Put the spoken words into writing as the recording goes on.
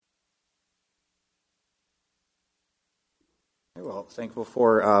Well, thankful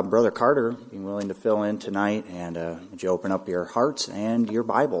for Brother Carter being willing to fill in tonight, and would you open up your hearts and your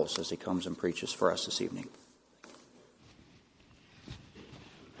Bibles as he comes and preaches for us this evening.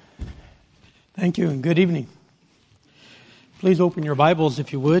 Thank you, and good evening. Please open your Bibles,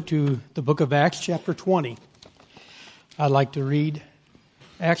 if you would, to the book of Acts chapter 20. I'd like to read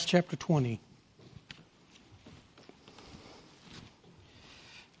Acts chapter 20.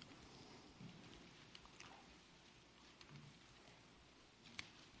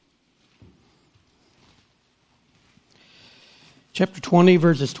 Chapter 20,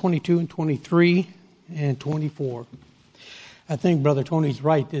 verses 22 and 23 and 24. I think Brother Tony's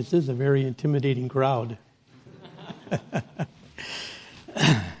right. This is a very intimidating crowd.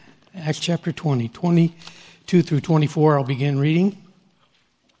 Acts chapter 20, 22 through 24. I'll begin reading.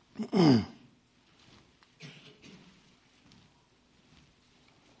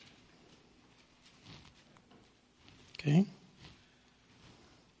 Okay.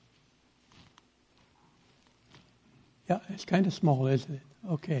 Yeah, it's kind of small, isn't it?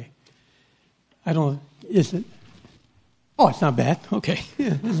 Okay. Is it? Oh, it's not bad. Okay.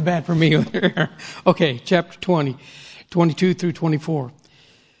 This is bad for me. Okay, chapter 20, 22 through 24.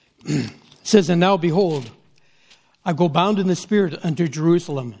 It says, "And now behold, I go bound in the Spirit unto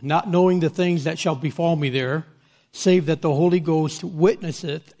Jerusalem, not knowing the things that shall befall me there, save that the Holy Ghost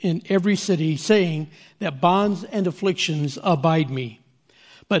witnesseth in every city, saying that bonds and afflictions abide me.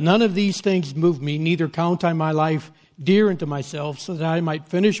 But none of these things move me, neither count I my life dear unto myself, so that I might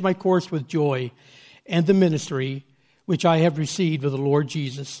finish my course with joy, and the ministry which I have received of the Lord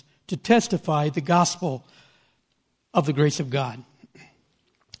Jesus, to testify the gospel of the grace of God."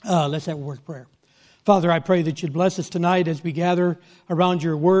 Let's have a word of prayer. Father, I pray that you'd bless us tonight as we gather around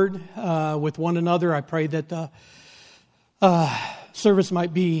your word with one another. I pray that the service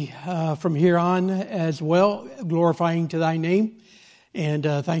might be from here on as well, glorifying to thy name. And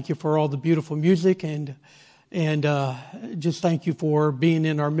thank you for all the beautiful music, and just thank you for being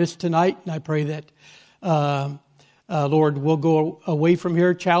in our midst tonight. And I pray that, Lord, we'll go away from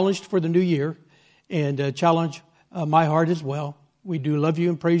here challenged for the new year, and challenge my heart as well. We do love you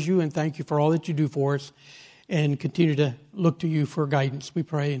and praise you and thank you for all that you do for us, and continue to look to you for guidance. We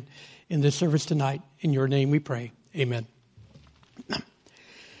pray in this service tonight. In your name we pray. Amen.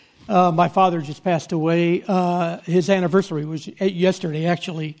 My father just passed away. His anniversary was yesterday,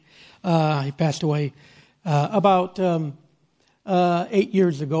 actually. He passed away about 8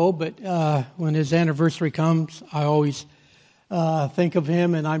 years ago. But when his anniversary comes, I always think of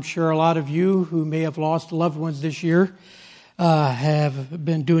him. And I'm sure a lot of you who may have lost loved ones this year have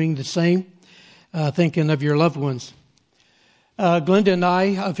been doing the same, thinking of your loved ones. Glenda and I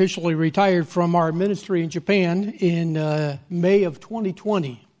officially retired from our ministry in Japan in May of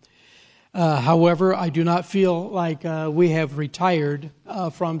 2020. However, I do not feel like we have retired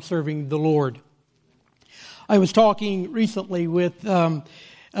from serving the Lord. I was talking recently with a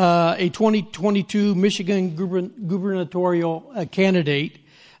 2022 Michigan gubernatorial candidate.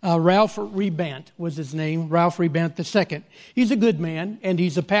 Ralph Rebant was his name, Ralph Rebant II. He's a good man, and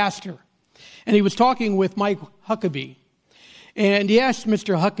he's a pastor. And he was talking with Mike Huckabee. And he asked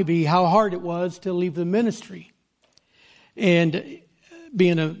Mr. Huckabee how hard it was to leave the ministry. And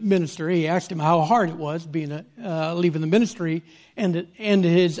being a minister, he asked him how hard it was leaving the ministry. And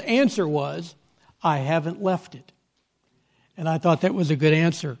his answer was, "I haven't left it." And I thought that was a good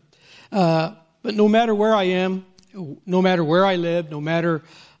answer. But no matter where I am, no matter where I live, no matter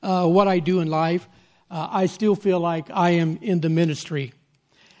what I do in life, I still feel like I am in the ministry.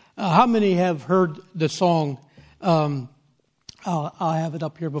 How many have heard the song? I'll have it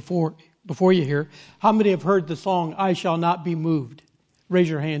up here before you here. How many have heard the song, "I Shall Not Be Moved"? Raise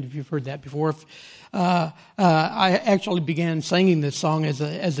your hand if you've heard that before. I actually began singing this song as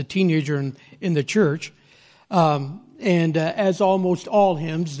a teenager in the church. And as almost all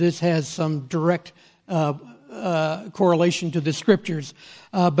hymns, this has some direct correlation to the scriptures.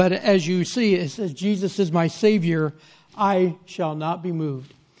 But as you see, it says, "Jesus is my Savior, I shall not be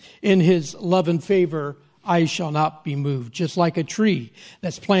moved. In his love and favor, I shall not be moved. Just like a tree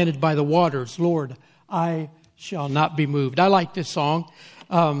that's planted by the waters, Lord, I shall not be moved." I like this song.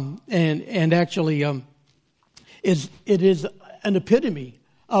 And actually, it is an epitome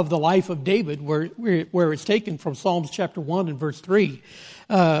of the life of David, where it's taken from Psalms chapter 1 and verse 3.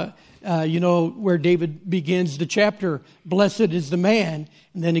 Where David begins the chapter, "Blessed is the man,"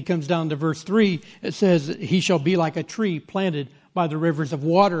 and then he comes down to verse 3. It says, "He shall be like a tree planted by the rivers of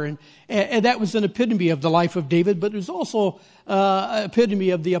water." And that was an epitome of the life of David, but it was also an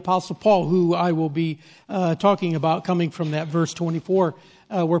epitome of the Apostle Paul, who I will be talking about, coming from that verse 24,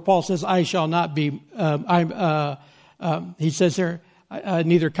 where Paul says, "I shall not be He says there, I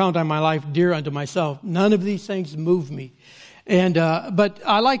neither count on my life dear unto myself. None of these things move me. And but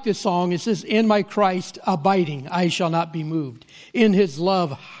I like this song. It says, in my Christ abiding, I shall not be moved. In his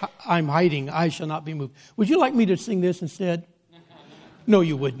love I'm hiding, I shall not be moved. Would you like me to sing this instead? No,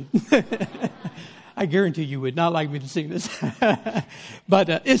 you wouldn't. I guarantee you would not like me to sing this. But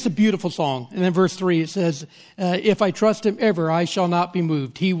it's a beautiful song. And then verse 3, it says, if I trust him ever, I shall not be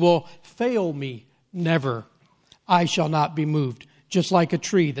moved. He will fail me never. I shall not be moved. Just like a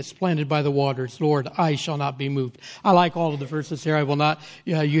tree that's planted by the waters, Lord, I shall not be moved. I like all of the verses here. I will not,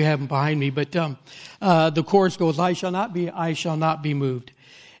 you have them behind me, but the chorus goes, I shall not be moved.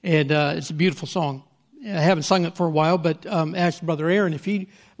 And it's a beautiful song. I haven't sung it for a while, but asked Brother Aaron if he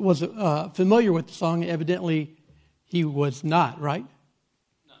was familiar with the song. Evidently, he was not, right?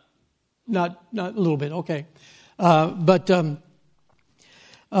 No. Not a little bit, okay.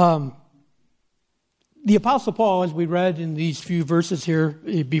 The Apostle Paul, as we read in these few verses here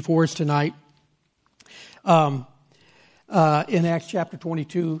before us tonight, in Acts chapter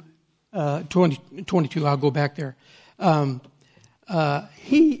 22, 22, I'll go back there. The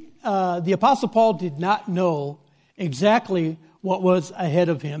Apostle Paul did not know exactly what was ahead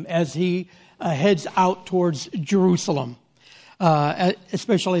of him as he heads out towards Jerusalem,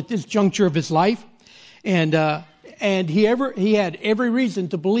 especially at this juncture of his life. And he had every reason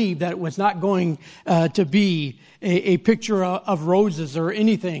to believe that it was not going to be a picture of roses or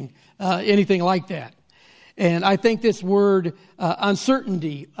anything like that. And I think this word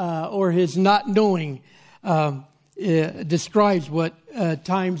uncertainty or his not knowing describes what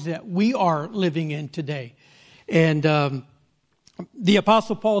times that we are living in today. And the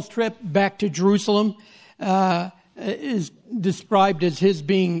Apostle Paul's trip back to Jerusalem is described as his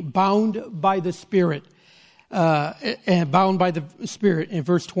being bound by the Spirit. And bound by the Spirit in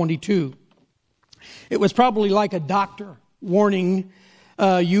verse 22. It was probably like a doctor warning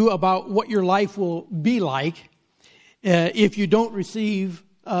you about what your life will be like if you don't receive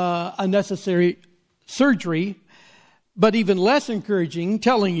a necessary surgery, but even less encouraging,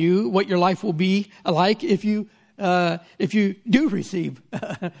 telling you what your life will be like if you do receive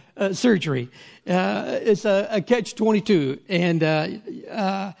surgery. It's a catch-22,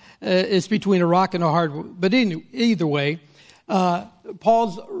 and it's between a rock and a hard one. But either way,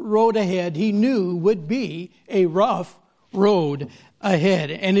 Paul's road ahead, he knew, would be a rough road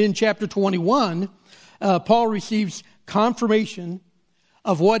ahead. And in chapter 21, Paul receives confirmation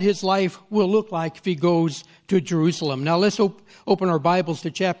of what his life will look like if he goes to Jerusalem. Now let's open our Bibles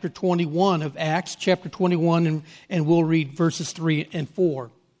to chapter 21 of Acts, chapter 21, and we'll read verses 3 and 4.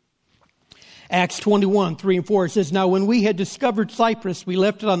 Acts 21, 3 and 4, it says, now when we had discovered Cyprus, we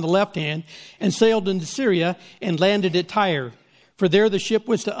left it on the left hand and sailed into Syria and landed at Tyre. For there the ship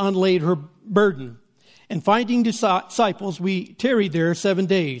was to unlade her burden. And finding disciples, we tarried there 7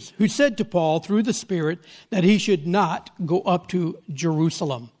 days, who said to Paul through the Spirit that he should not go up to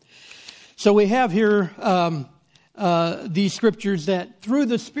Jerusalem. So we have here these scriptures that through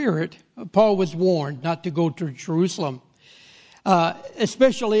the Spirit, Paul was warned not to go to Jerusalem,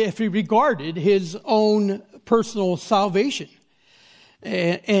 especially if he regarded his own personal salvation.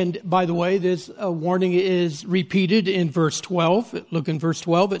 And by the way, this warning is repeated in verse 12. Look in verse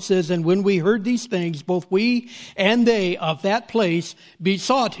 12. It says, and when we heard these things, both we and they of that place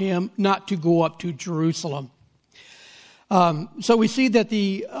besought him not to go up to Jerusalem. So we see that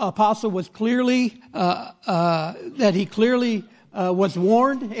the apostle was clearly, was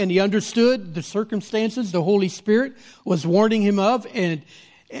warned, and he understood the circumstances the Holy Spirit was warning him of, and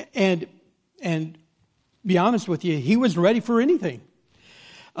be honest with you, he was ready for anything.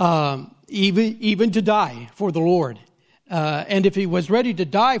 Even to die for the Lord. And if he was ready to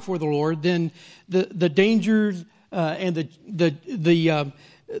die for the Lord, then the dangers and the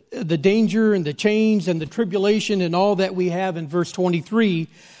danger and the chains and the tribulation and all that we have in verse 23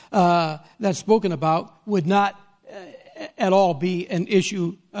 that's spoken about would not at all be an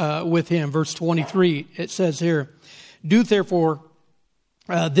issue with him. Verse 23, it says here, do therefore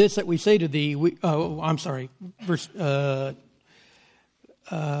this that we say to thee. Verse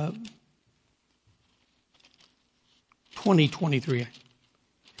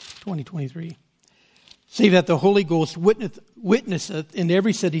 20:23. See that the Holy Ghost witnesseth in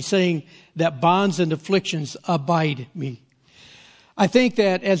every city, saying that bonds and afflictions abide me. I think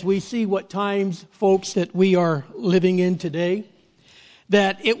that as we see what times, folks, that we are living in today,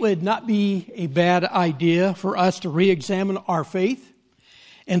 that it would not be a bad idea for us to re-examine our faith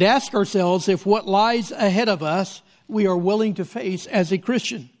and ask ourselves if what lies ahead of us we are willing to face as a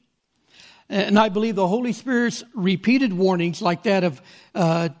Christian. And I believe the Holy Spirit's repeated warnings like that of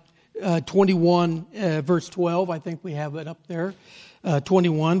 21, verse 12. I think we have it up there.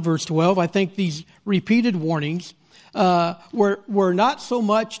 21, verse 12. I think these repeated warnings were not so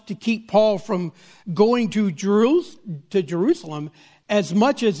much to keep Paul from going to Jerusalem as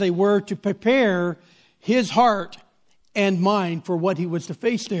much as they were to prepare his heart and mind for what he was to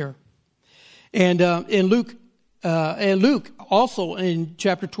face there. And Luke also in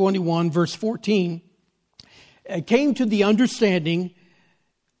chapter 21, verse 14, came to the understanding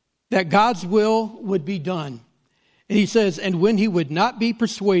that God's will would be done. And he says, and when he would not be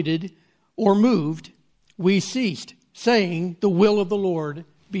persuaded or moved, we ceased, saying, the will of the Lord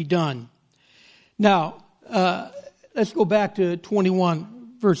be done. Now, let's go back to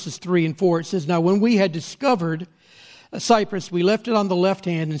 21, verses 3 and 4. It says, now when we had discovered Cyprus, we left it on the left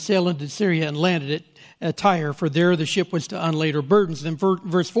hand and sailed into Syria and landed at Tyre, for there the ship was to unlade her burdens. Then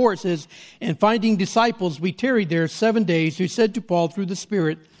verse 4 it says, and finding disciples, we tarried there 7 days, who said to Paul through the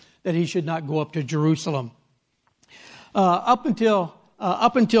Spirit that he should not go up to Jerusalem. Up until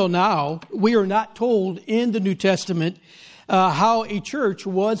now, we are not told in the New Testament how a church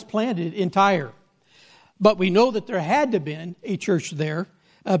was planted in Tyre. But we know that there had to have been a church there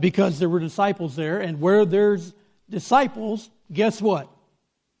because there were disciples there. And where there's disciples, guess what?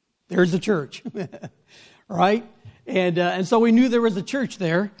 There's a church, right? And so we knew there was a church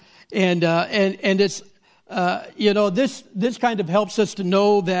there. And it's, this kind of helps us to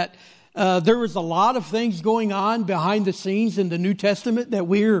know that there was a lot of things going on behind the scenes in the New Testament that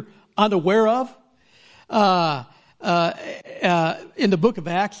we're unaware of. In the book of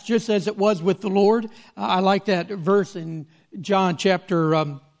Acts, just as it was with the Lord. I like that verse in John chapter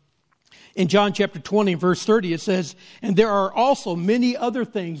 20, verse 30. It says, and there are also many other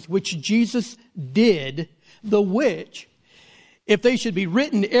things which Jesus did, the which, if they should be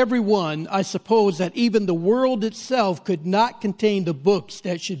written every one, I suppose that even the world itself could not contain the books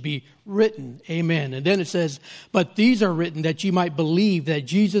that should be written. Amen. And then it says, but these are written that you might believe that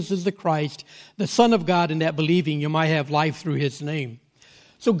Jesus is the Christ, the Son of God, and that believing you might have life through his name.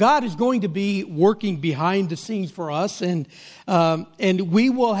 So God is going to be working behind the scenes for us, and we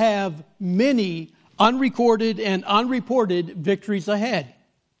will have many unrecorded and unreported victories ahead.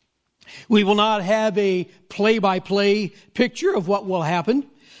 We will not have a play-by-play picture of what will happen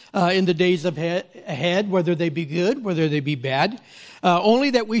in the days ahead, whether they be good, whether they be bad.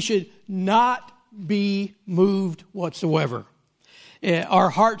 Only that we should not be moved whatsoever. Our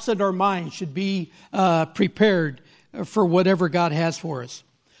hearts and our minds should be prepared for whatever God has for us.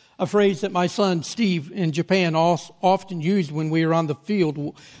 A phrase that my son Steve in Japan often used when we were on the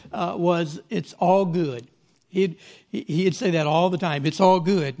field was, it's all good. He'd say that all the time. It's all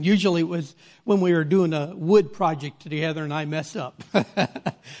good. Usually it was when we were doing a wood project together and I messed up.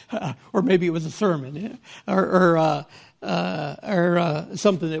 Or maybe it was a sermon or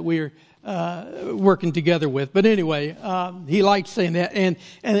something that we were working together with. But anyway, he liked saying that.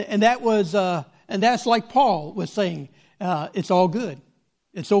 And that was, and that's like Paul was saying, it's all good.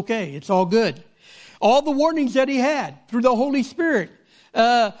 It's okay. It's all good. All the warnings that he had through the Holy Spirit,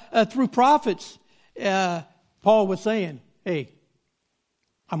 through prophets, Paul was saying, hey,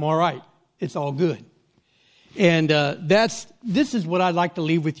 I'm all right. It's all good. And this is what I'd like to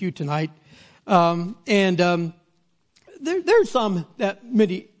leave with you tonight. There's some that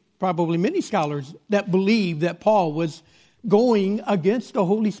probably many scholars that believe that Paul was going against the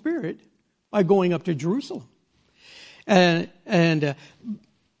Holy Spirit by going up to Jerusalem. And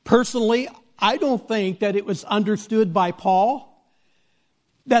personally, I don't think that it was understood by Paul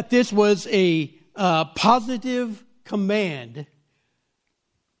that this was a positive command,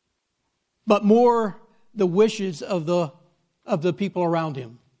 but more the wishes of the people around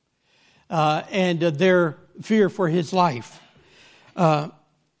him and their fear for his life. And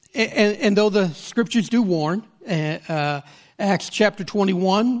though the scriptures do warn, Acts chapter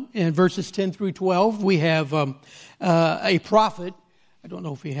 21 and verses 10 through 12, we have a prophet. I don't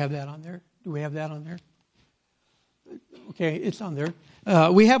know if we have that on there. Do we have that on there? Okay, it's on there.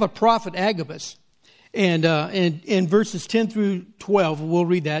 We have a prophet, Agabus. And in verses 10 through 12, we'll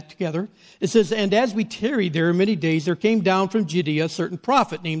read that together. It says, and as we tarried there many days, there came down from Judea a certain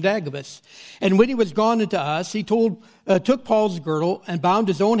prophet named Agabus. And when he was gone into us, he took Paul's girdle and bound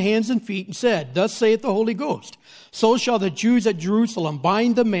his own hands and feet and said, thus saith the Holy Ghost, so shall the Jews at Jerusalem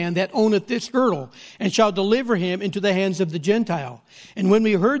bind the man that owneth this girdle, and shall deliver him into the hands of the Gentile. And when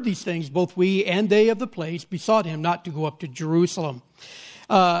we heard these things, both we and they of the place besought him not to go up to Jerusalem.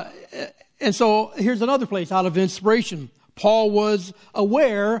 And so here's another place out of inspiration. Paul was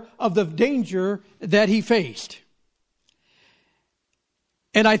aware of the danger that he faced.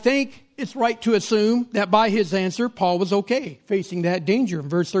 And I think it's right to assume that by his answer, Paul was okay facing that danger. In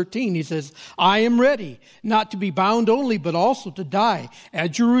verse 13, he says, I am ready not to be bound only, but also to die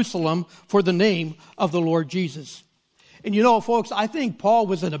at Jerusalem for the name of the Lord Jesus. And you know, folks, I think Paul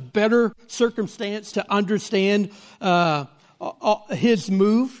was in a better circumstance to understand his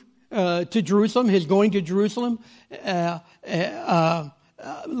move to Jerusalem, his going to Jerusalem, a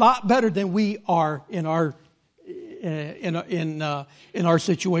lot better than we are in our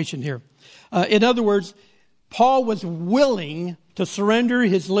situation here. In other words, Paul was willing to surrender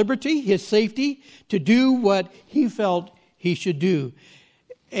his liberty, his safety, to do what he felt he should do.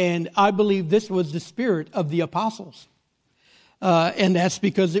 And I believe this was the spirit of the apostles. And that's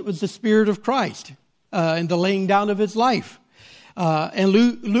because it was the Spirit of Christ and the laying down of his life. And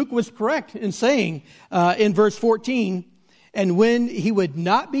Luke was correct in saying in verse 14, and when he would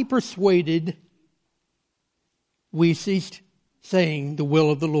not be persuaded, we ceased saying, the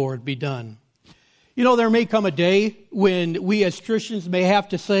will of the Lord be done. You know, there may come a day when we as Christians may have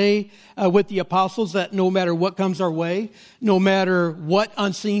to say with the apostles that no matter what comes our way, no matter what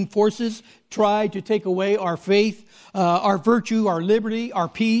unseen forces try to take away our faith, our virtue, our liberty, our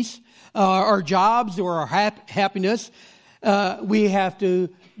peace, our jobs, or our happiness, we have to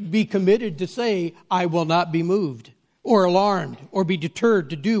be committed to say, I will not be moved or alarmed or be deterred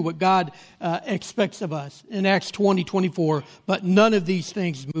to do what God expects of us. In Acts 20:24, but none of these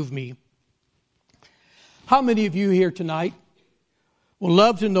things move me. How many of you here tonight would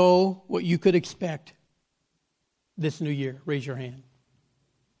love to know what you could expect this new year? Raise your hand.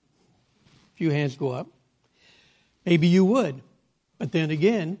 A few hands go up. Maybe you would, but then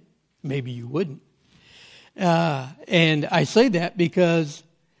again, maybe you wouldn't. And I say that because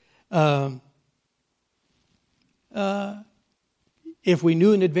if we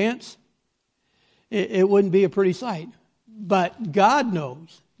knew in advance, it wouldn't be a pretty sight. But God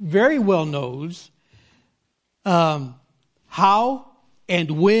knows, very well knows, how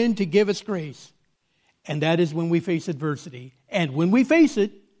and when to give us grace. And that is when we face adversity. And when we face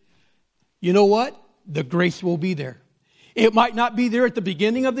it, you know what? The grace will be there. It might not be there at the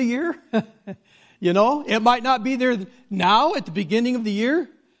beginning of the year. You know, it might not be there now at the beginning of the year.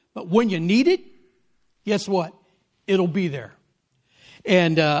 But when you need it, guess what? It'll be there.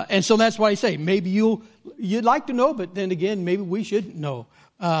 And so that's why I say, maybe you'd like to know, but then again, maybe we shouldn't know.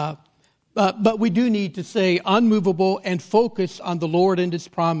 But we do need to stay unmovable and focus on the Lord and His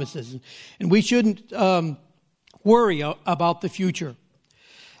promises. And we shouldn't worry about the future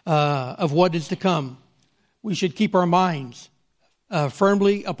of what is to come. We should keep our minds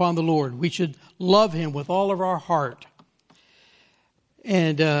firmly upon the Lord. We should love Him with all of our heart.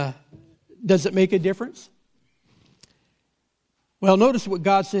 And does it make a difference? Well, notice what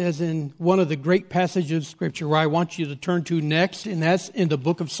God says in one of the great passages of Scripture where I want you to turn to next, and that's in the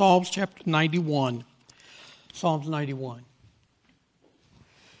book of Psalms, chapter 91. Psalms 91.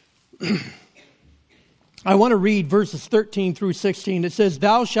 I want to read verses 13 through 16. It says,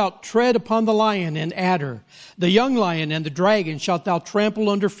 Thou shalt tread upon the lion and adder, the young lion and the dragon shalt thou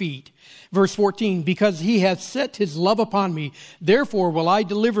trample under feet. Verse 14, Because he hath set his love upon me, therefore will I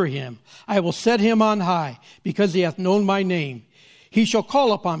deliver him. I will set him on high, because he hath known my name. He shall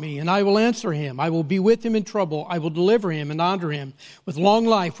call upon me, and I will answer him. I will be with him in trouble. I will deliver him and honor him. With long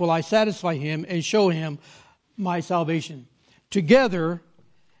life will I satisfy him and show him my salvation. Together,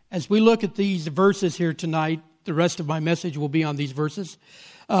 as we look at these verses here tonight, the rest of my message will be on these verses.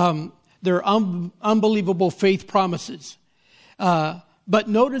 They're unbelievable faith promises. But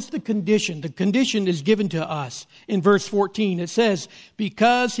notice the condition. The condition is given to us. In verse 14, it says,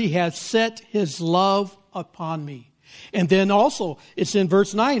 Because he hath set his love upon me. And then also, it's in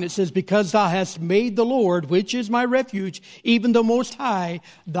verse 9, it says, Because thou hast made the Lord, which is my refuge, even the Most High,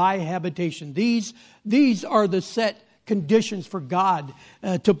 thy habitation. These are the set conditions for God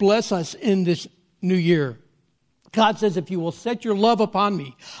to bless us in this new year. God says, if you will set your love upon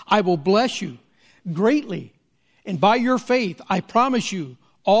me, I will bless you greatly. And by your faith, I promise you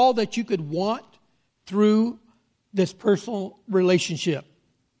all that you could want through this personal relationship.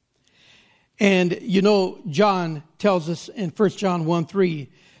 And you know, John tells us in 1 John 1:3,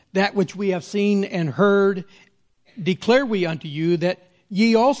 that which we have seen and heard, declare we unto you, that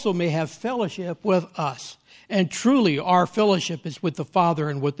ye also may have fellowship with us. And truly our fellowship is with the Father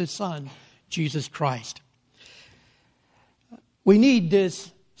and with the Son, Jesus Christ. We need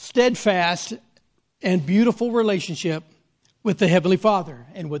this steadfast and beautiful relationship with the Heavenly Father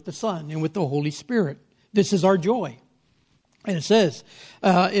and with the Son and with the Holy Spirit. This is our joy. And it says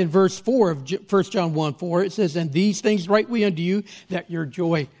in verse 4 of 1 John 1:4, it says, And these things write we unto you, that your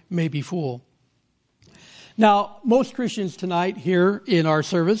joy may be full. Now, most Christians tonight here in our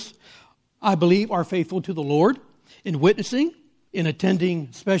service I believe, are faithful to the Lord in witnessing, in attending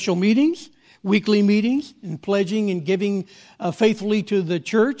special meetings, weekly meetings, in pledging and giving faithfully to the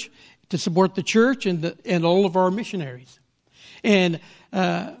church, to support the church and all of our missionaries. And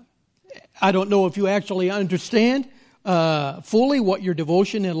I don't know if you actually understand fully what your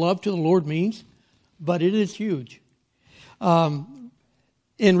devotion and love to the Lord means, but it is huge.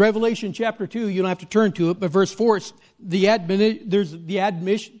 In Revelation chapter 2, you don't have to turn to it, but verse 4, there's the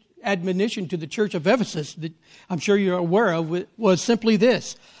admonition to the church of Ephesus that I'm sure you're aware of, was simply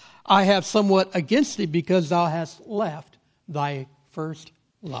this: I have somewhat against thee because thou hast left thy first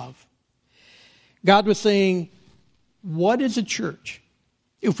love. God was saying, what is a church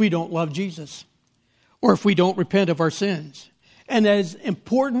if we don't love Jesus or if we don't repent of our sins? And as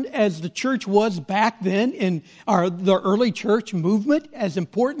important as the church was back then in the early church movement, as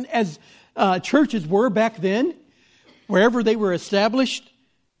important as churches were back then, wherever they were established,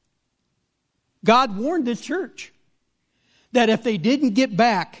 God warned this church that if they didn't get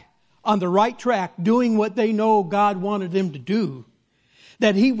back on the right track, doing what they know God wanted them to do,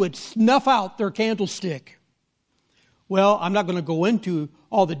 that He would snuff out their candlestick. Well, I'm not going to go into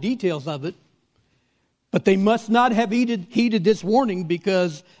all the details of it, but they must not have heeded this warning,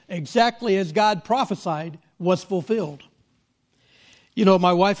 because exactly as God prophesied was fulfilled. You know,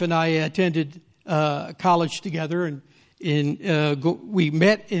 my wife and I attended college together, and we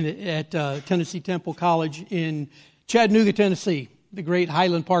met at Tennessee Temple College in Chattanooga, Tennessee, the great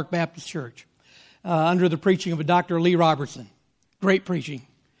Highland Park Baptist Church, under the preaching of Dr. Lee Robertson. Great preaching.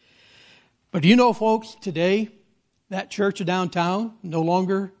 But do you know, folks, today that church downtown no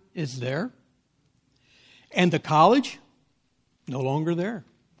longer is there. And the college, no longer there,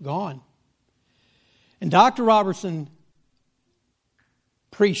 gone. And Dr. Robertson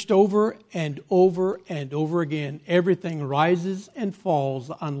preached over and over and over again, everything rises and falls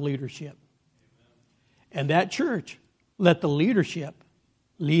on leadership. And that church let the leadership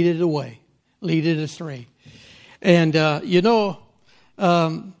lead it away, lead it astray. And,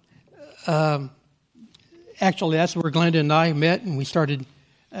 actually, that's where Glenda and I met, and we started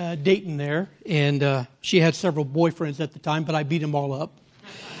dating there, and she had several boyfriends at the time, but I beat them all up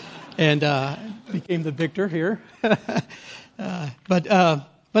and became the victor here. But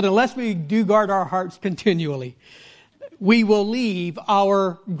unless we do guard our hearts continually, we will leave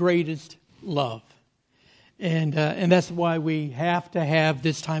our greatest love. And that's why we have to have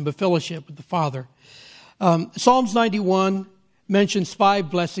this time of fellowship with the Father. Psalms 91 mentions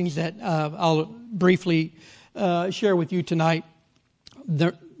 5 blessings that I'll briefly share with you tonight.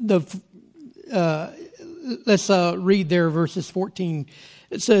 Let's read there verses 14.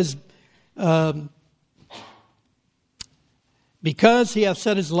 It says, because He hath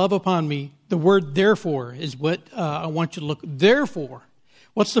set His love upon me. The word therefore is what I want you to look. Therefore,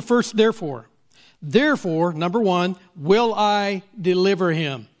 what's the first therefore? Therefore, number 1, will I deliver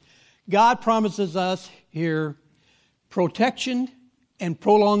him. God promises us here protection and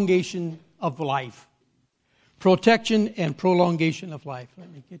prolongation of life. Protection and prolongation of life.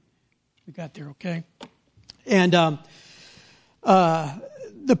 Let me get, we got there, okay? And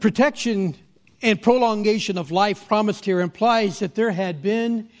the protection and prolongation of life promised here implies that there had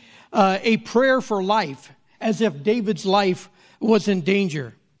been a prayer for life, as if David's life was in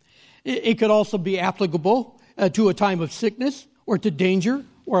danger. It could also be applicable to a time of sickness or to danger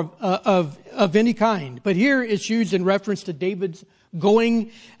or of any kind. But here it's used in reference to David's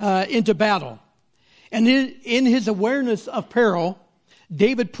going into battle. And in his awareness of peril,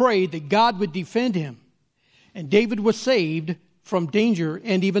 David prayed that God would defend him. And David was saved from danger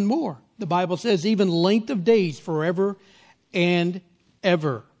and even more. The Bible says, even length of days forever and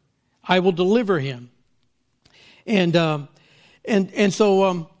ever. I will deliver him. And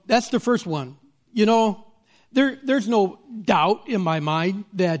so that's the first one. You know, there's no doubt in my mind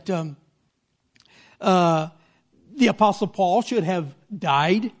that the Apostle Paul should have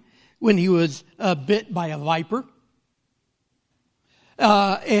died when he was bit by a viper.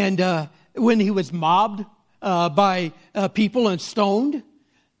 And when he was mobbed by people and stoned.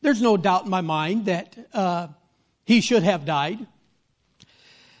 There's no doubt in my mind that he should have died.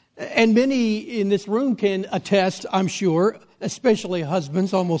 And many in this room can attest, I'm sure, especially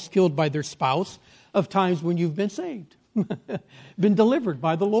husbands almost killed by their spouse, of times when you've been saved, been delivered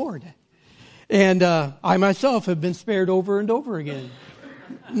by the Lord. And I myself have been spared over and over again.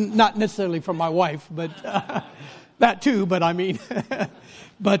 Not necessarily from my wife, but that too, but I mean,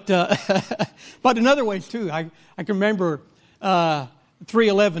 but in other ways too. I can remember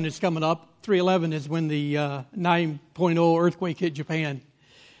 3/11 is coming up. 3/11 is when the 9.0 earthquake hit Japan.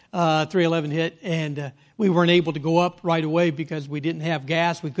 3/11 hit, and we weren't able to go up right away because we didn't have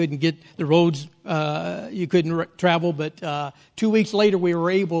gas. We couldn't get the roads. You couldn't travel. But 2 weeks later, we were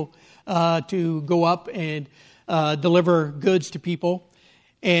able to go up and deliver goods to people.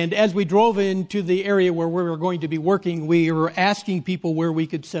 And as we drove into the area where we were going to be working, we were asking people where we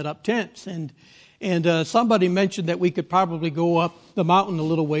could set up tents. And somebody mentioned that we could probably go up the mountain a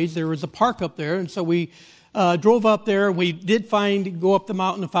little ways. There was a park up there, and so we drove up there. We did go up the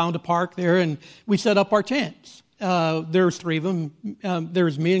mountain and found a park there, and we set up our tents. There was 3 of them. There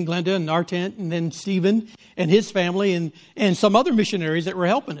was me and Glenda and our tent, and then Stephen and his family, and some other missionaries that were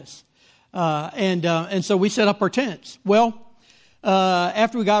helping us. And so we set up our tents. Well,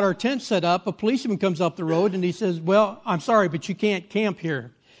 after we got our tent set up, a policeman comes up the road and he says, "Well, I'm sorry, but you can't camp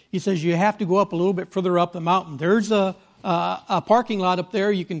here." He says, "You have to go up a little bit further up the mountain. There's a parking lot up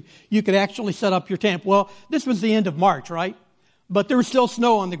there. You could actually set up your tent." Well, this was the end of March, right? But there was still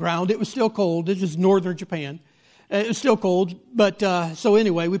snow on the ground. It was still cold. This is northern Japan. It was still cold. But so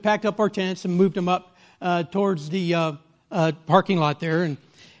anyway, we packed up our tents and moved them up towards the parking lot there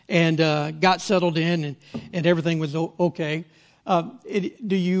and got settled in, and everything was okay.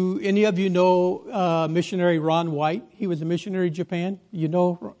 Do any of you know missionary Ron White? He was a missionary in Japan. You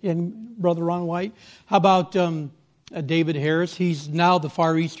know Brother Ron White? How about David Harris? He's now the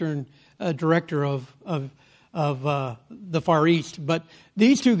Far Eastern director of the Far East. But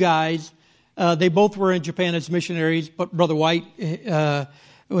these 2 guys, they both were in Japan as missionaries. But Brother White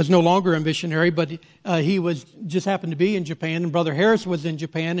was no longer a missionary, but he just happened to be in Japan. And Brother Harris was in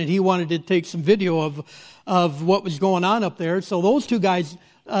Japan, and he wanted to take some video of what was going on up there. So those 2 guys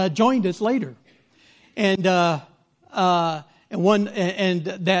joined us later, and that I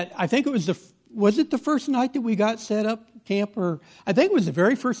think it was it the first night that we got set up camp, or I think it was the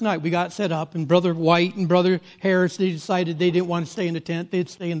very first night we got set up. And Brother White and Brother Harris, they decided they didn't want to stay in the tent; they'd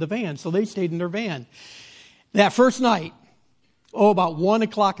stay in the van, so they stayed in their van. That first night. About 1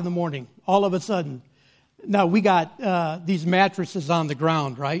 o'clock in the morning, all of a sudden. Now, we got these mattresses on the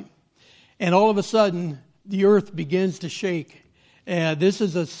ground, right? And all of a sudden, the earth begins to shake. This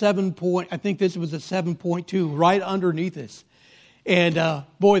is I think this was a 7.2 right underneath us. And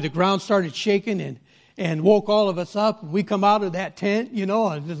boy, the ground started shaking and woke all of us up. We come out of that tent, and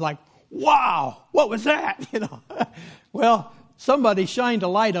it's just like, wow, what was that? Well, somebody shined a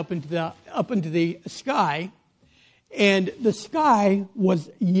light up into the sky. And the sky was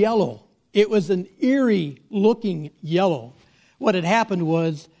yellow. It was an eerie-looking yellow. What had happened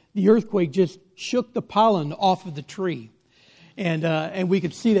was the earthquake just shook the pollen off of the tree, and we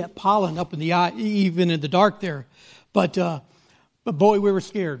could see that pollen up in the eye, even in the dark there. But boy, we were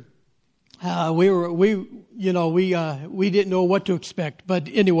scared. We didn't know what to expect. But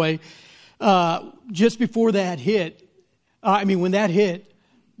anyway, just before that hit, when that hit,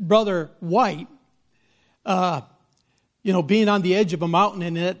 Brother White. Being on the edge of a mountain,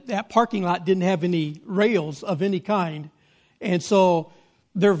 and that parking lot didn't have any rails of any kind. And so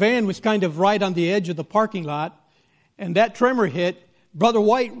their van was kind of right on the edge of the parking lot. And that tremor hit. Brother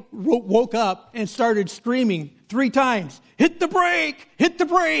White woke up and started screaming 3 times, "Hit the brake! Hit the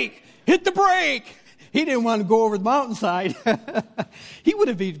brake! Hit the brake!" He didn't want to go over the mountainside. He would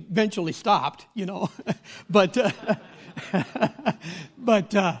have eventually stopped, But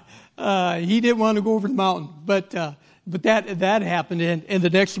he didn't want to go over the mountain. But that happened, and the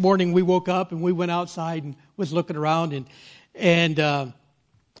next morning we woke up and we went outside and was looking around, and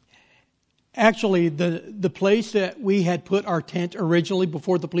actually the place that we had put our tent originally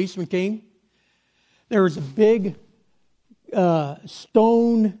before the policeman came, there was a big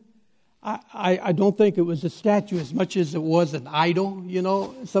stone. I don't think it was a statue as much as it was an idol,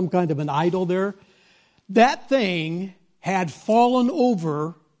 some kind of an idol there. That thing had fallen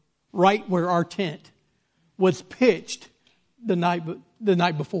over right where our tent was pitched the night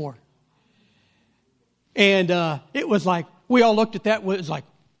before. And it was like, we all looked at that, it was like,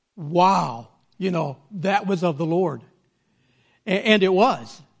 wow, that was of the Lord. And it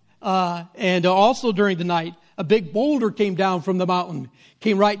was. And also during the night, a big boulder came down from the mountain,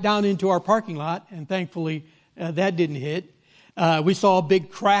 came right down into our parking lot, and thankfully that didn't hit. We saw a big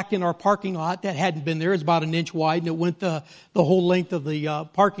crack in our parking lot that hadn't been there. It was about 1 inch wide, and it went the whole length of the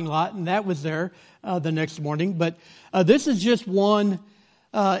parking lot, and that was there the next morning. But this is just one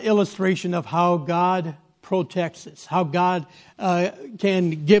illustration of how God protects us, how God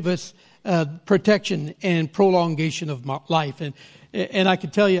can give us protection and prolongation of life. And I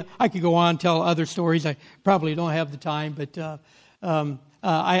could tell you, I could go on and tell other stories. I probably don't have the time, but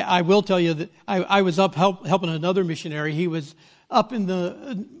I will tell you that I was up helping another missionary. He was up in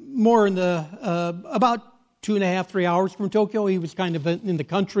the about 2.5, 3 hours from Tokyo. He was kind of in the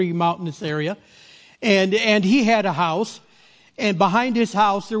country mountainous area. And he had a house, and behind his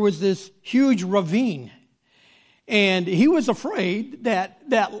house there was this huge ravine. And he was afraid that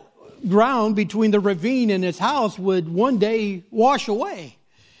that ground between the ravine and his house would one day wash away.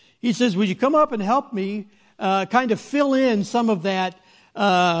 He says, would you come up and help me kind of fill in some of that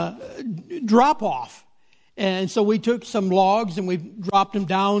drop off? And so we took some logs and we dropped them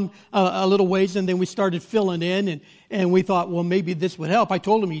down a little ways, and then we started filling in, and we thought, well, maybe this would help. I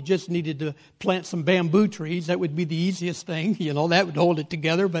told him he just needed to plant some bamboo trees. That would be the easiest thing, that would hold it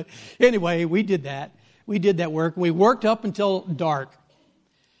together. But anyway, we did that. We did that work. We worked up until dark.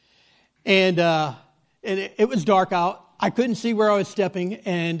 And it was dark out. I couldn't see where I was stepping,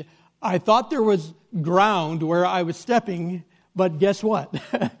 and I thought there was ground where I was stepping, but guess what?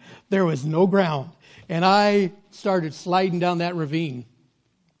 There was no ground. And I started sliding down that ravine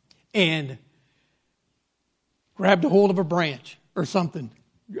and grabbed a hold of a branch or something,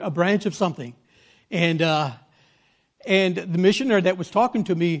 a branch of something. And the missionary that was talking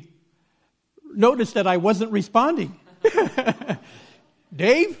to me noticed that I wasn't responding.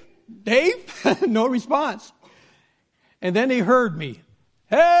 Dave, no response. And then he heard me.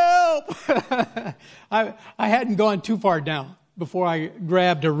 Help! I hadn't gone too far down before I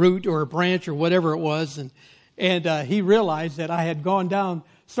grabbed a root or a branch or whatever it was, and he realized that I had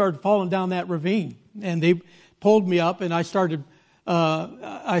started falling down that ravine, and they pulled me up, and I grabbed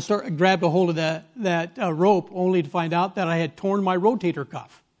a hold of that rope, only to find out that I had torn my rotator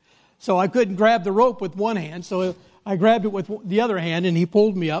cuff. So I couldn't grab the rope with one hand, so I grabbed it with the other hand, and he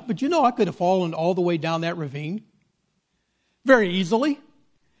pulled me up. But I could have fallen all the way down that ravine very easily.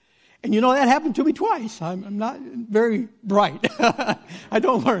 And that happened to me twice. I'm not very bright. I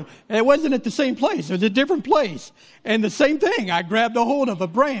don't learn. And it wasn't at the same place. It was a different place. And the same thing. I grabbed a hold of a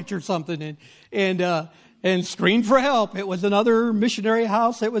branch or something and screamed for help. It was another missionary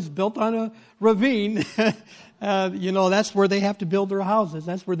house that was built on a ravine. That's where they have to build their houses.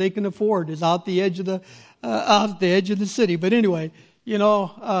 That's where they can afford, is out the edge of the city. But anyway,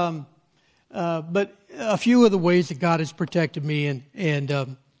 but a few of the ways that God has protected me and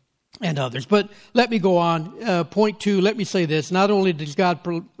others. But let me go on. Point 2, let me say this. Not only does God,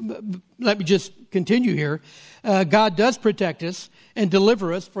 let me just continue here. God does protect us and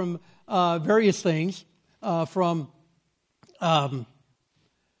deliver us from various things. Let me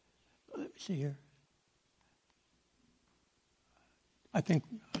see here. I think,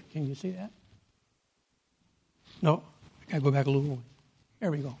 can you see that? No, I got to go back a little more.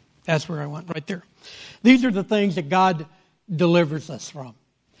 There we go. That's where I went, right there. These are the things that God delivers us from.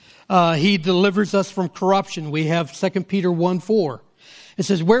 He delivers us from corruption. We have 2 Peter 1:4. It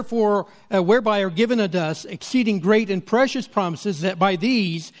says, wherefore, whereby are given unto us exceeding great and precious promises, that by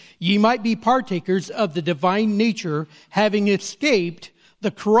these ye might be partakers of the divine nature, having escaped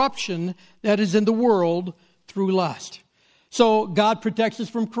the corruption that is in the world through lust. So God protects us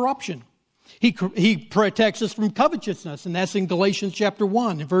from corruption. He protects us from covetousness, and that's in Galatians chapter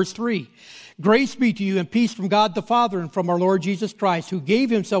 1 and verse 3. Grace be to you and peace from God the Father and from our Lord Jesus Christ, who gave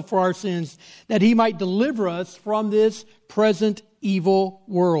himself for our sins, that he might deliver us from this present evil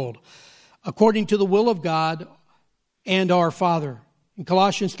world, according to the will of God and our Father. In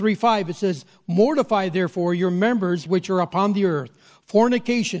Colossians 3:5 it says, mortify therefore your members which are upon the earth,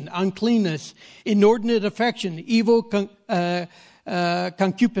 fornication, uncleanness, inordinate affection, evil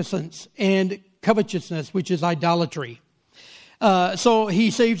concupiscence, and covetousness, which is idolatry. So he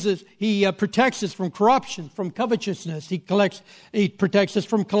saves us. He protects us from corruption, from covetousness. He protects us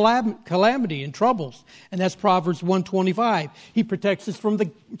from calamity and troubles, and that's Proverbs 1:25. He protects us from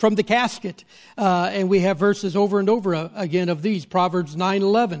the casket, and we have verses over and over again of these. Proverbs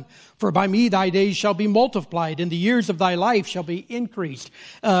 9:11. For by me thy days shall be multiplied, and the years of thy life shall be increased.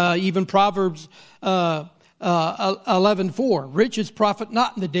 Even Proverbs 11:4. Riches profit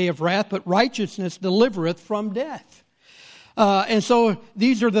not in the day of wrath, but righteousness delivereth from death. And so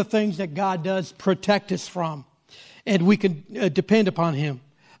these are the things that God does protect us from. And we can depend upon him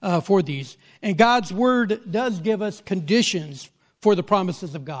for these. And God's word does give us conditions for the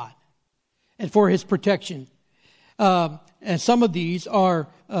promises of God and for his protection. And some of these are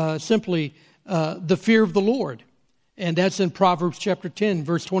simply the fear of the Lord. And that's in Proverbs chapter 10,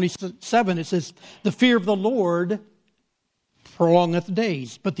 verse 27. It says, the fear of the Lord prolongeth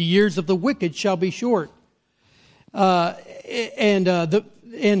days, but the years of the wicked shall be short. And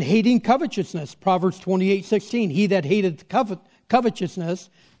hating covetousness, Proverbs 28:16. He that hateth covetousness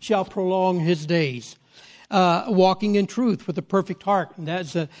shall prolong his days. Walking in truth with a perfect heart. And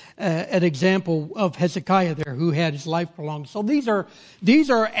that's an example of Hezekiah there, who had his life prolonged. So these are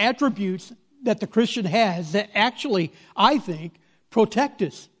attributes that the Christian has that actually, I think, protect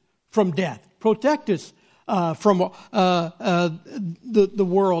us from death protect us from the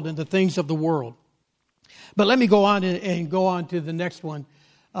world and the things of the world. But let me go on and go on to the next one.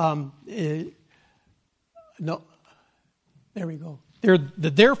 No, there we go.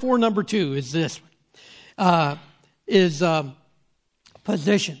 Therefore, number 2 is this one,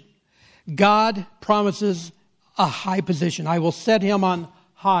 position. God promises a high position. I will set him on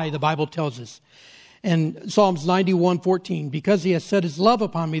high, the Bible tells us. And Psalms 91:14, because he has set his love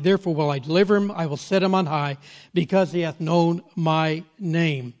upon me, therefore will I deliver him. I will set him on high, because he hath known my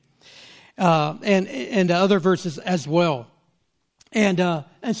name. And other verses as well. And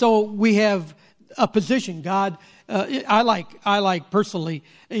so we have a position. God, I like personally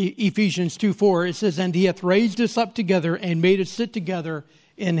Ephesians 2:4. It says, and he hath raised us up together and made us sit together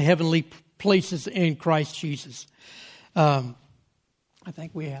in heavenly places in Christ Jesus. I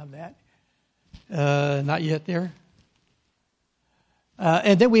think we have that. Not yet there.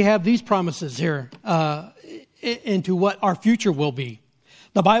 And then we have these promises here into what our future will be.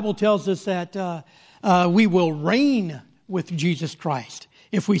 The Bible tells us that we will reign with Jesus Christ.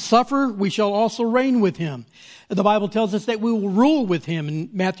 If we suffer, we shall also reign with him. The Bible tells us that we will rule with him in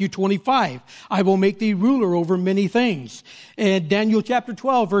Matthew 25. I will make thee ruler over many things. And Daniel chapter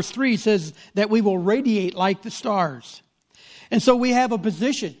 12, verse 3 says that we will radiate like the stars. And so we have a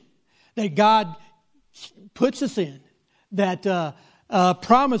position that God puts us in that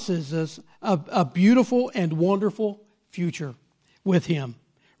promises us a beautiful and wonderful future with him,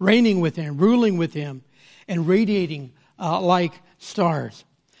 reigning with him, ruling with him, and radiating like stars.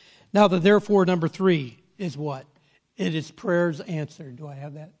 Now, the therefore number 3 is what? It is prayers answered. Do I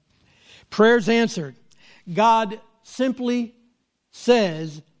have that? Prayers answered. God simply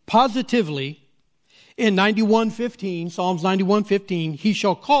says positively in 91:15, Psalms 91:15, he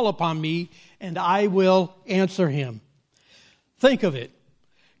shall call upon me and I will answer him. Think of it.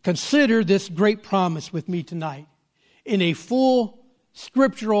 Consider this great promise with me tonight in a full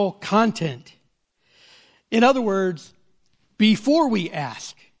scriptural content. In other words, before we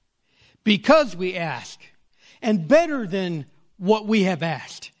ask, because we ask, and better than what we have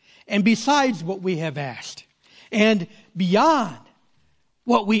asked, and besides what we have asked, and beyond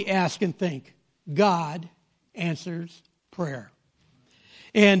what we ask and think, God answers prayer.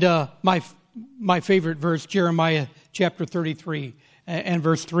 And my favorite verse, Jeremiah chapter 33 and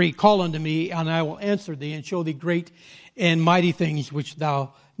verse 3, call unto me, and I will answer thee, and show thee great and mighty things which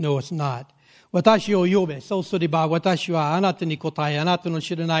thou knowest not. 私を呼べ、そうすれば私はあなたに答え、あなたの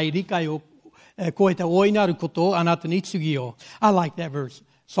知らない理解を超えた大いなることをあなたに告げよう。I like that verse,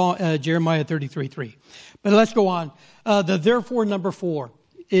 Jeremiah 33:3. But let's go on. The therefore number 4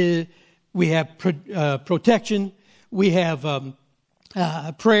 is we have protection, we have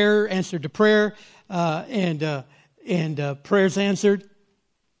prayer, answer to prayer, and prayers answered.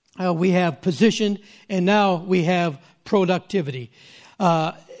 We have position, and now we have productivity.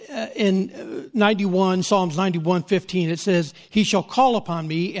 In 91, Psalms 91:15, it says, he shall call upon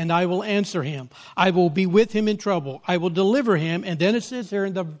me and I will answer him. I will be with him in trouble. I will deliver him. And then it says here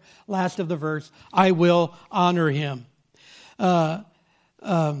in the last of the verse, I will honor him. How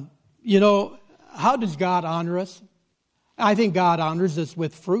does God honor us? I think God honors us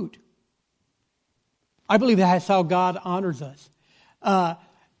with fruit. I believe that's how God honors us.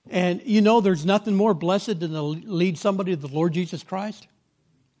 And there's nothing more blessed than to lead somebody to the Lord Jesus Christ.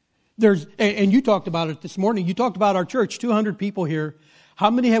 And you talked about it this morning. You talked about our church, 200 people here.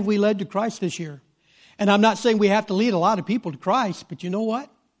 How many have we led to Christ this year? And I'm not saying we have to lead a lot of people to Christ, but you know what?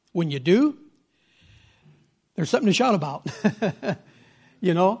 When you do, there's something to shout about.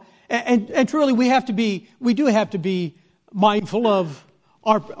 And truly we do have to be mindful of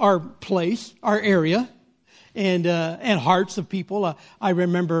our place, our area, and hearts of people. I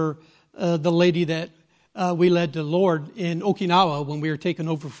remember the lady that we led to the Lord in Okinawa when we were taking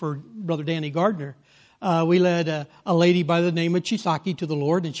over for Brother Danny Gardner. We led a lady by the name of Chisaki to the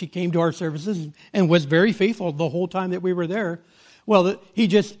Lord, and she came to our services and was very faithful the whole time that we were there. Well, he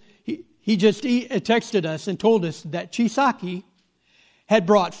just texted us and told us that Chisaki had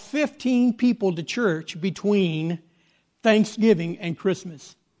brought 15 people to church between Thanksgiving and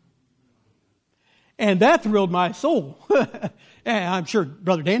Christmas. And that thrilled my soul. And I'm sure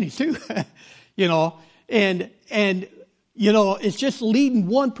Brother Danny's too. And it's just leading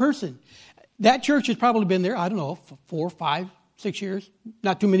one person. That church has probably been there, 4, 5, 6 years.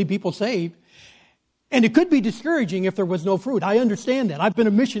 Not too many people saved. And it could be discouraging if there was no fruit. I understand that. I've been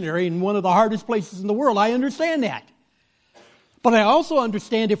a missionary in one of the hardest places in the world. I understand that. But I also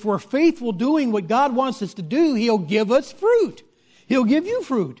understand if we're faithful doing what God wants us to do, He'll give us fruit. He'll give you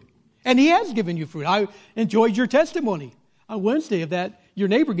fruit. And He has given you fruit. I enjoyed your testimony on Wednesday of that your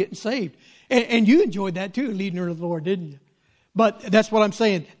neighbor getting saved. And you enjoyed that too, leading her to the Lord, didn't you? But that's what I'm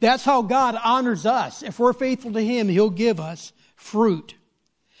saying. That's how God honors us. If we're faithful to Him, He'll give us fruit.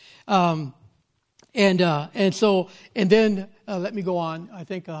 And then let me go on. I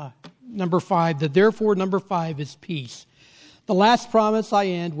think number 5. Therefore, number 5 is peace. The last promise I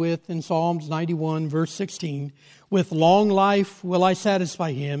end with in Psalms 91, verse 16. With long life will I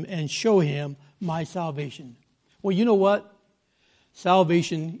satisfy him and show him my salvation. Well, you know what?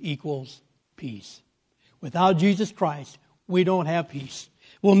 Salvation equals peace. Without Jesus Christ, we don't have peace.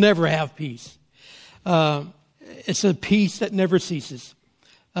 We'll never have peace. It's a peace that never ceases.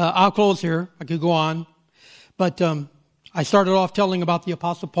 I'll close here. I could go on. But I started off telling about the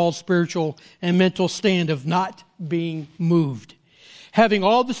Apostle Paul's spiritual and mental stand of not being moved. Having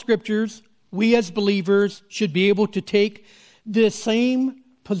all the scriptures, we as believers should be able to take this same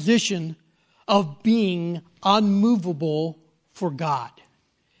position of being unmovable for God.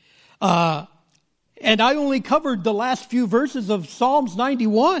 And I only covered the last few verses of Psalms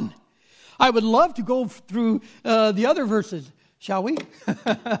 91. I would love to go through the other verses. Shall we?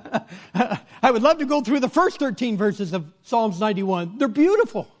 I would love to go through the first 13 verses of Psalms 91. They're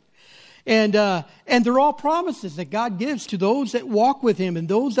beautiful. And they're all promises that God gives to those that walk with Him and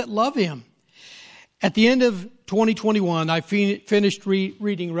those that love Him. At the end of 2021, I finished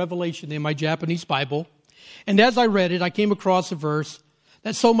reading Revelation in my Japanese Bible. And as I read it, I came across a verse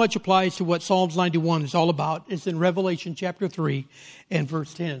that so much applies to what Psalms 91 is all about. It's in Revelation chapter 3 and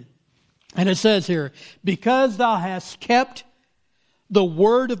verse 10. And it says here, because thou hast kept the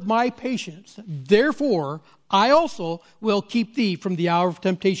word of my patience, therefore I also will keep thee from the hour of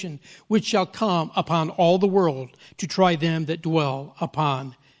temptation, which shall come upon all the world to try them that dwell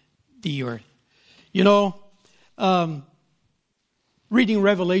upon the earth. You know, reading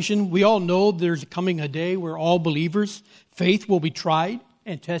Revelation, we all know there's coming a day where all believers' faith will be tried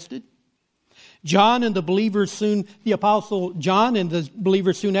and tested. John and the believers soon, the apostle John and the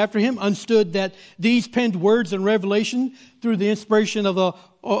believers soon after him understood that these penned words in Revelation through the inspiration of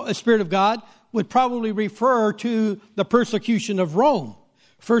the Spirit of God would probably refer to the persecution of Rome.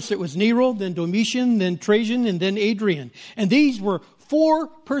 First it was Nero, then Domitian, then Trajan, and then Adrian. And these were 4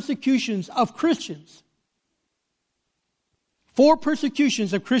 persecutions of Christians. 4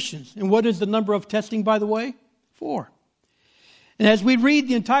 persecutions of Christians. And what is the number of testing, by the way? 4. And as we read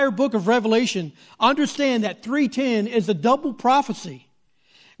the entire book of Revelation, understand that 3:10 is a double prophecy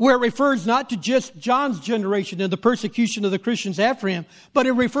where it refers not to just John's generation and the persecution of the Christians after him, but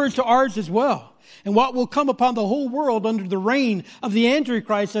it refers to ours as well. And what will come upon the whole world under the reign of the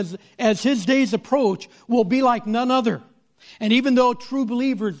Antichrist as his days approach will be like none other. And even though true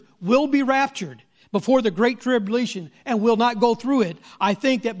believers will be raptured before the Great Tribulation and will not go through it, I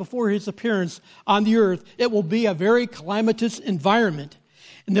think that before His appearance on the earth, it will be a very calamitous environment.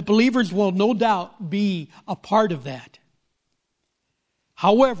 And the believers will no doubt be a part of that.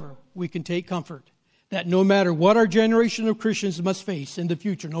 However, we can take comfort that no matter what our generation of Christians must face in the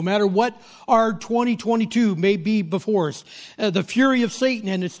future, no matter what our 2022 may be before us, the fury of Satan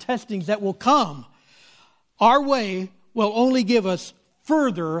and his testings that will come, our way will only give us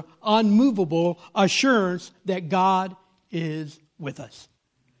further unmovable assurance that God is with us.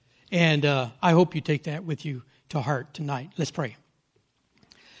 And I hope you take that with you to heart tonight. Let's pray.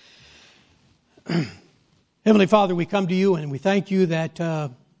 Heavenly Father, we come to you and we thank you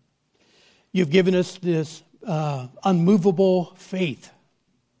that you've given us this unmovable faith.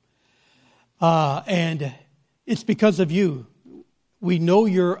 And it's because of you. We know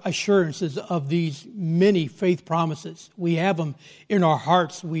your assurances of these many faith promises. We have them in our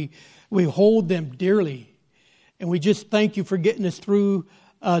hearts. We hold them dearly. And we just thank you for getting us through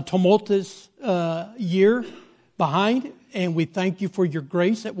a tumultuous year behind. And we thank you for your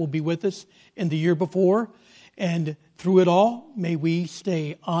grace that will be with us in the year before. And through it all, may we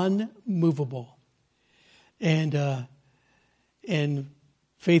stay unmovable and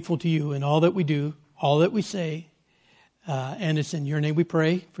faithful to you in all that we do, all that we say. And it's in your name we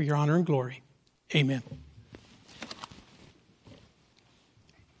pray for your honor and glory. Amen.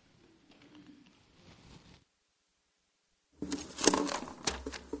 If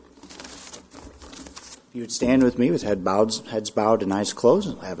you would stand with me with heads bowed and eyes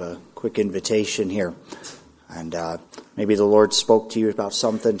closed, I have a quick invitation here. And maybe the Lord spoke to you about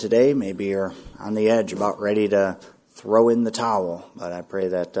something today. Maybe you're on the edge, about ready to throw in the towel. But I pray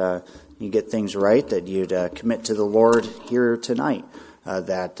that you get things right, that you'd commit to the Lord here tonight,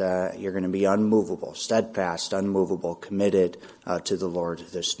 that you're going to be unmovable, steadfast, unmovable, committed to the Lord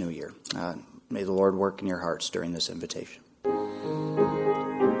this new year. May the Lord work in your hearts during this invitation.